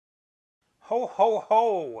Ho, ho,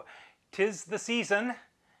 ho! 'Tis the season.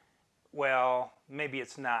 Well, maybe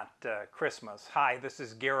it's not Christmas. Hi, this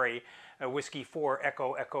is Gary, Whiskey 4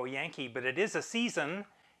 Echo Echo Yankee, but it is a season.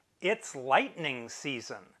 It's lightning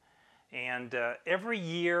season. And every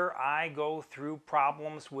year I go through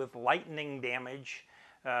problems with lightning damage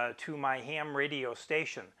to my ham radio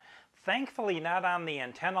station. Thankfully not on the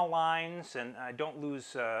antenna lines, and I don't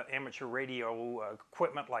lose amateur radio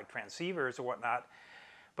equipment like transceivers or whatnot.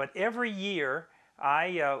 But every year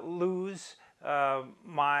I lose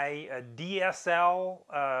my DSL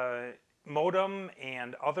modem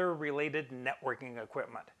and other related networking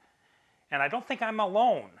equipment. And I don't think I'm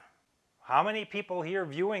alone. How many people here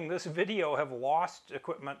viewing this video have lost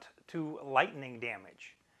equipment to lightning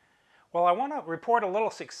damage? Well, I want to report a little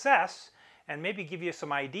success and maybe give you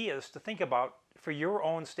some ideas to think about for your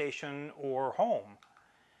own station or home.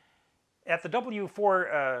 At the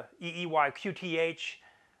W4EEY QTH,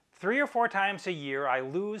 3 or 4 times a year I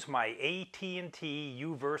lose my AT&T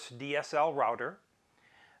UVerse DSL router.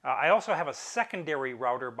 I also have a secondary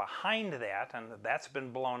router behind that, and that's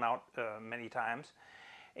been blown out many times.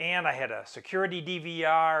 And I had a security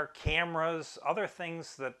DVR, cameras, other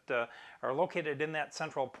things that are located in that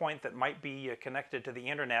central point that might be connected to the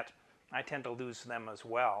internet. I tend to lose them as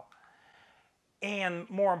well. And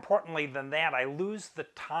more importantly than that, I lose the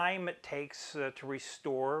time it takes to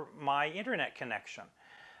restore my internet connection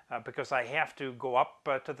because I have to go up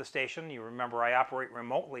to the station. You remember I operate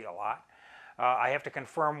remotely a lot. I have to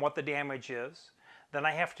confirm what the damage is. Then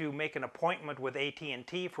I have to make an appointment with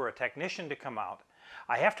AT&T for a technician to come out.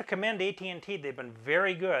 I have to commend AT&T. They've been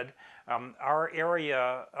very good. Our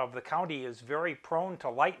area of the county is very prone to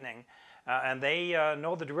lightning, and they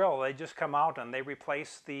know the drill. They just come out and they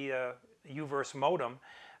replace the UVerse modem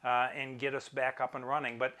and get us back up and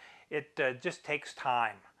running. But it just takes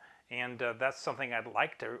time, and that's something I'd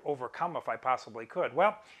like to overcome if I possibly could.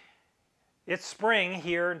 Well, it's spring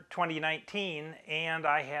here in 2019, and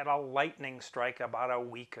I had a lightning strike about a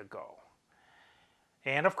week ago.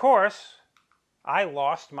 And of course, I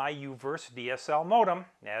lost my UVerse DSL modem,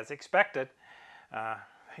 as expected.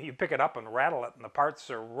 You pick it up and rattle it, and the parts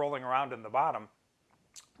are rolling around in the bottom.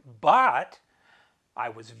 But I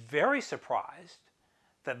was very surprised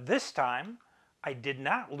that this time I did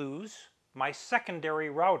not lose my secondary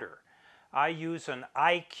router. I use an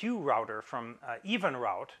IQ router from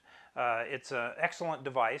EvenRoute. It's an excellent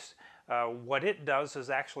device. What it does is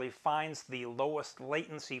actually finds the lowest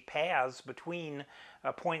latency paths between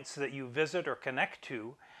points that you visit or connect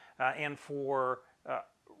to, and for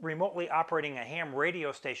remotely operating a ham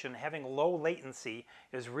radio station, having low latency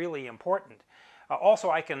is really important. Also,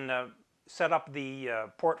 I can set up the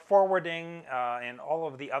port forwarding and all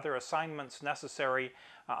of the other assignments necessary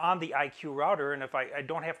on the IQ router, and if I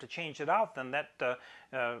don't have to change it out, then that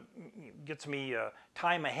gets me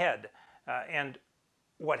time ahead. And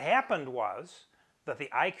what happened was that the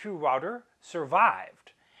IQ router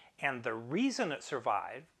survived, and the reason it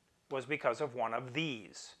survived was because of one of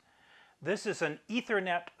these. This is an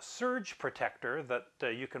Ethernet surge protector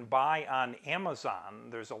that you can buy on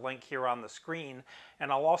Amazon. There's a link here on the screen,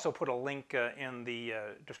 and I'll also put a link in the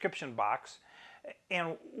description box.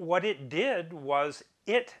 And what it did was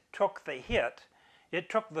it took the hit. It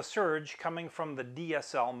took the surge coming from the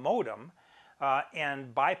DSL modem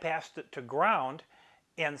and bypassed it to ground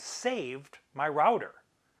and saved my router.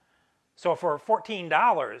 So for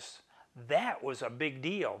 $14, that was a big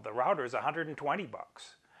deal. The router is 120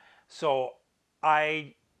 bucks. So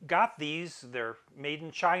I got these. They're made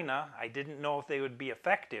in China. I didn't know if they would be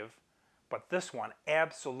effective, but this one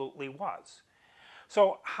absolutely was.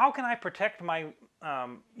 So how can I protect my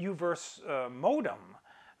UVerse modem?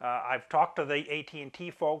 I've talked to the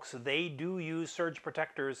AT&T folks. They do use surge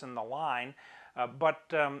protectors in the line,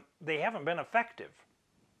 but they haven't been effective.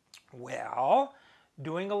 Well,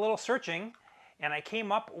 doing a little searching, and I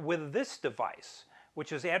came up with this device,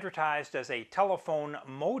 which is advertised as a telephone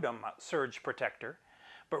modem surge protector.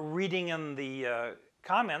 But reading in the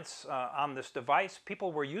comments on this device,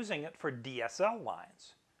 people were using it for DSL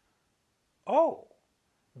lines. Oh,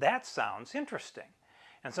 that sounds interesting.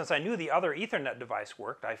 And since I knew the other Ethernet device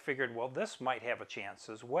worked, I figured, well, this might have a chance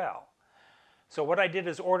as well. So what I did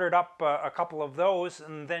is ordered up a couple of those,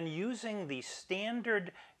 and then using the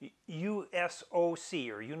standard USOC,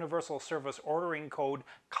 or Universal Service Ordering Code,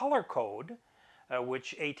 color code,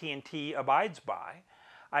 which AT&T abides by,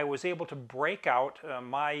 I was able to break out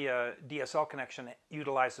my DSL connection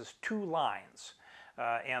utilizes 2 lines.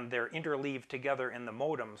 And they're interleaved together in the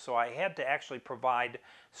modem, so I had to actually provide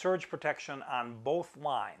surge protection on both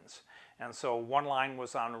lines. And so one line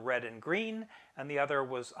was on red and green, and the other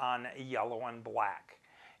was on yellow and black.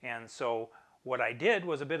 And so what I did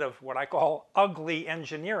was a bit of what I call ugly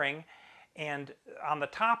engineering. And on the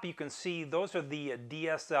top you can see those are the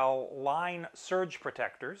DSL line surge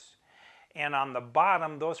protectors. And on the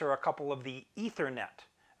bottom those are a couple of the Ethernet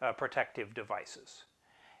protective devices.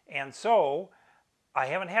 And so I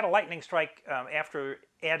haven't had a lightning strike after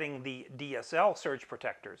adding the DSL surge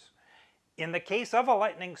protectors. In the case of a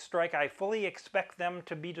lightning strike, I fully expect them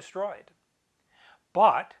to be destroyed.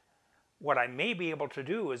 But what I may be able to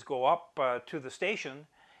do is go up to the station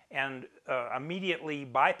and immediately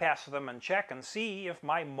bypass them and check and see if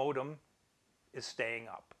my modem is staying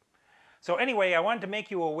up. So anyway, I wanted to make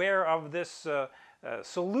you aware of this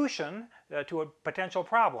solution to a potential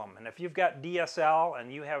problem. And if you've got DSL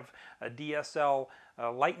and you have a DSL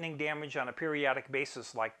lightning damage on a periodic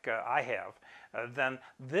basis like I have, then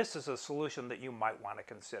this is a solution that you might want to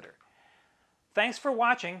consider. Thanks for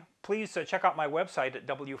watching. Please check out my website at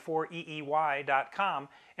W4EEY.com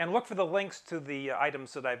and look for the links to the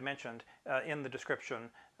items that I've mentioned in the description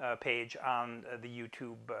page on the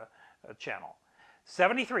YouTube channel.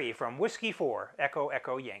 73 from Whiskey 4, Echo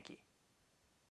Echo Yankee.